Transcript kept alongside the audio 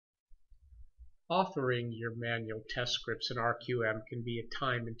Authoring your manual test scripts in RQM can be a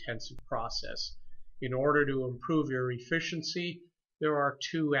time-intensive process. In order to improve your efficiency, there are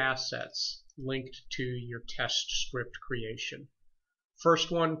two assets linked to your test script creation.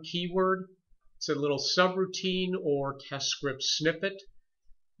 First one, keyword. It's a little subroutine or test script snippet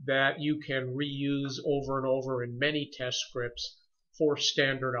that you can reuse over and over in many test scripts for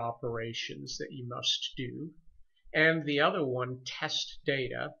standard operations that you must do. And the other one, test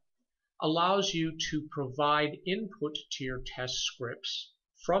data, allows you to provide input to your test scripts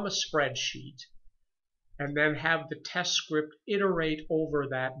from a spreadsheet and then have the test script iterate over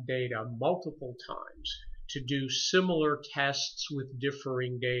that data multiple times to do similar tests with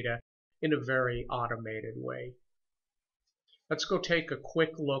differing data in a very automated way. Let's go take a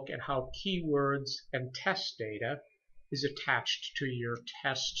quick look at how keywords and test data is attached to your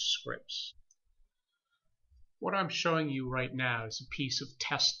test scripts. What I'm showing you right now is a piece of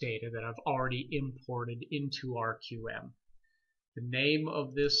test data that I've already imported into RQM. The name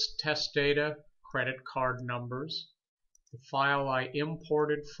of this test data, credit card numbers. The file I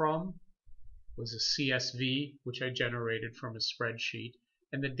imported from was a CSV, which I generated from a spreadsheet.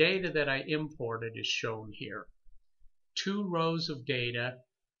 And the data that I imported is shown here. 2 rows of data,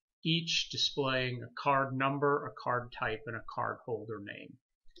 each displaying a card number, a card type, and a card holder name.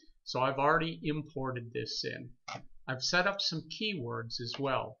 So I've already imported this in. I've set up some keywords as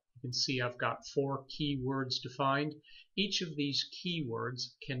well. You can see I've got 4 keywords defined. Each of these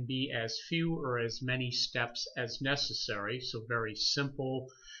keywords can be as few or as many steps as necessary, so very simple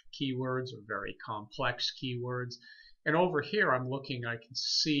keywords or very complex keywords. And over here I'm looking, I can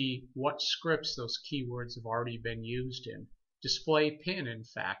see what scripts those keywords have already been used in. Display pin, in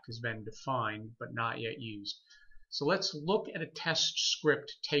fact, has been defined but not yet used. So let's look at a test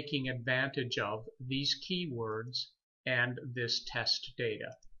script taking advantage of these keywords and this test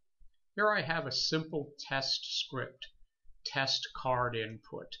data. Here I have a simple test script, test card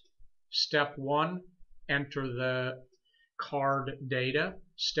input. Step 1, enter the card data.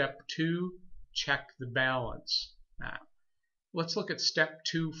 Step 2, check the balance. Now, let's look at step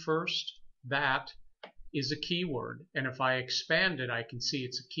 2 first. That is a keyword, and if I expand it, I can see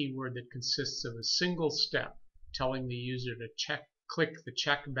it's a keyword that consists of a single step, telling the user to click the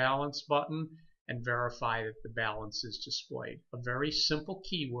check balance button and verify that the balance is displayed. A very simple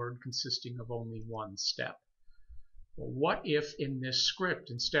keyword consisting of only one step. Well, what if in this script,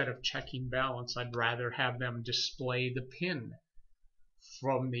 instead of checking balance, I'd rather have them display the PIN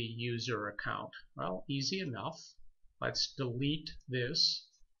from the user account? Well, easy enough. Let's delete this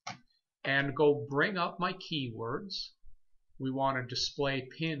and go bring up my keywords. We want to display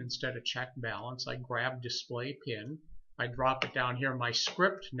PIN instead of check balance. I grab display PIN. I drop it down here. My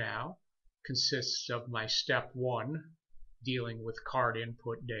script now consists of my step 1, dealing with card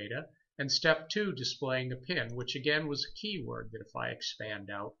input data, and step 2, displaying a PIN, which again was a keyword that if I expand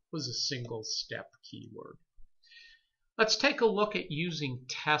out was a single step keyword. Let's take a look at using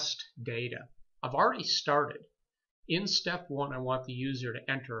test data. I've already started. In step 1, I want the user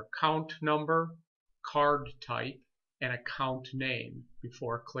to enter account number, card type, and account name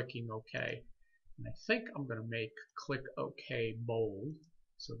before clicking OK. And I think I'm going to make click OK bold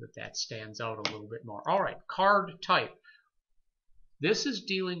so that that stands out a little bit more. All right, card type. This is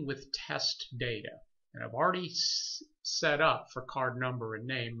dealing with test data. And I've already set up for card number and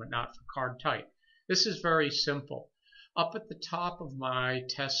name, but not for card type. This is very simple. Up at the top of my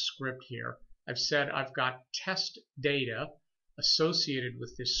test script here, I've said I've got test data associated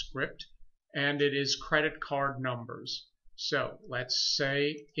with this script, and it is credit card numbers. So let's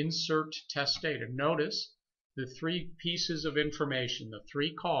say insert test data. Notice the 3 pieces of information, the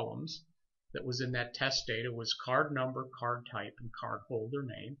 3 columns that was in that test data was card number, card type, and card holder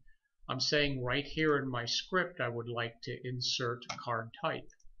name. I'm saying right here in my script I would like to insert card type.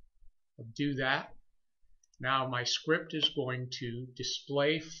 I'll do that. Now my script is going to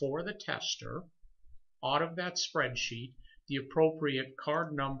display for the tester out of that spreadsheet the appropriate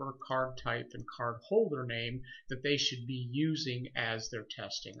card number, card type, and card holder name that they should be using as they're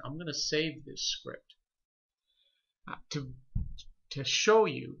testing. I'm going to save this script. To show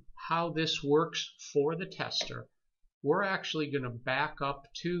you how this works for the tester, we're actually going to back up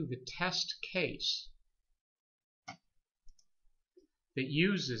to the test case that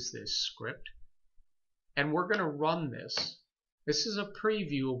uses this script, and we're going to run this. This is a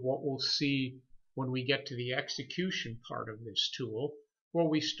preview of what we'll see when we get to the execution part of this tool, where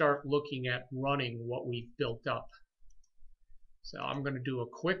we start looking at running what we've built up. So I'm going to do a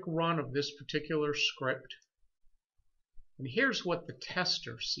quick run of this particular script, and here's what the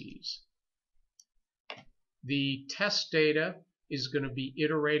tester sees. The test data is going to be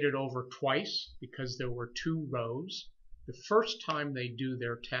iterated over twice because there were 2 rows. The first time they do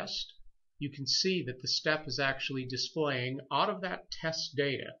their test, you can see that the step is actually displaying out of that test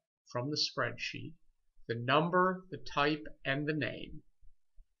data from the spreadsheet the number, the type, and the name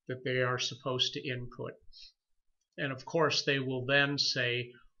that they are supposed to input. And of course, they will then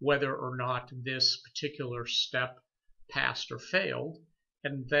say whether or not this particular step passed or failed,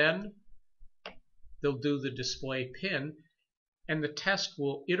 and then they'll do the display pin, and the test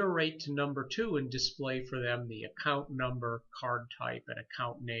will iterate to number 2 and display for them the account number, card type, and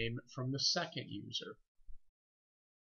account name from the second user.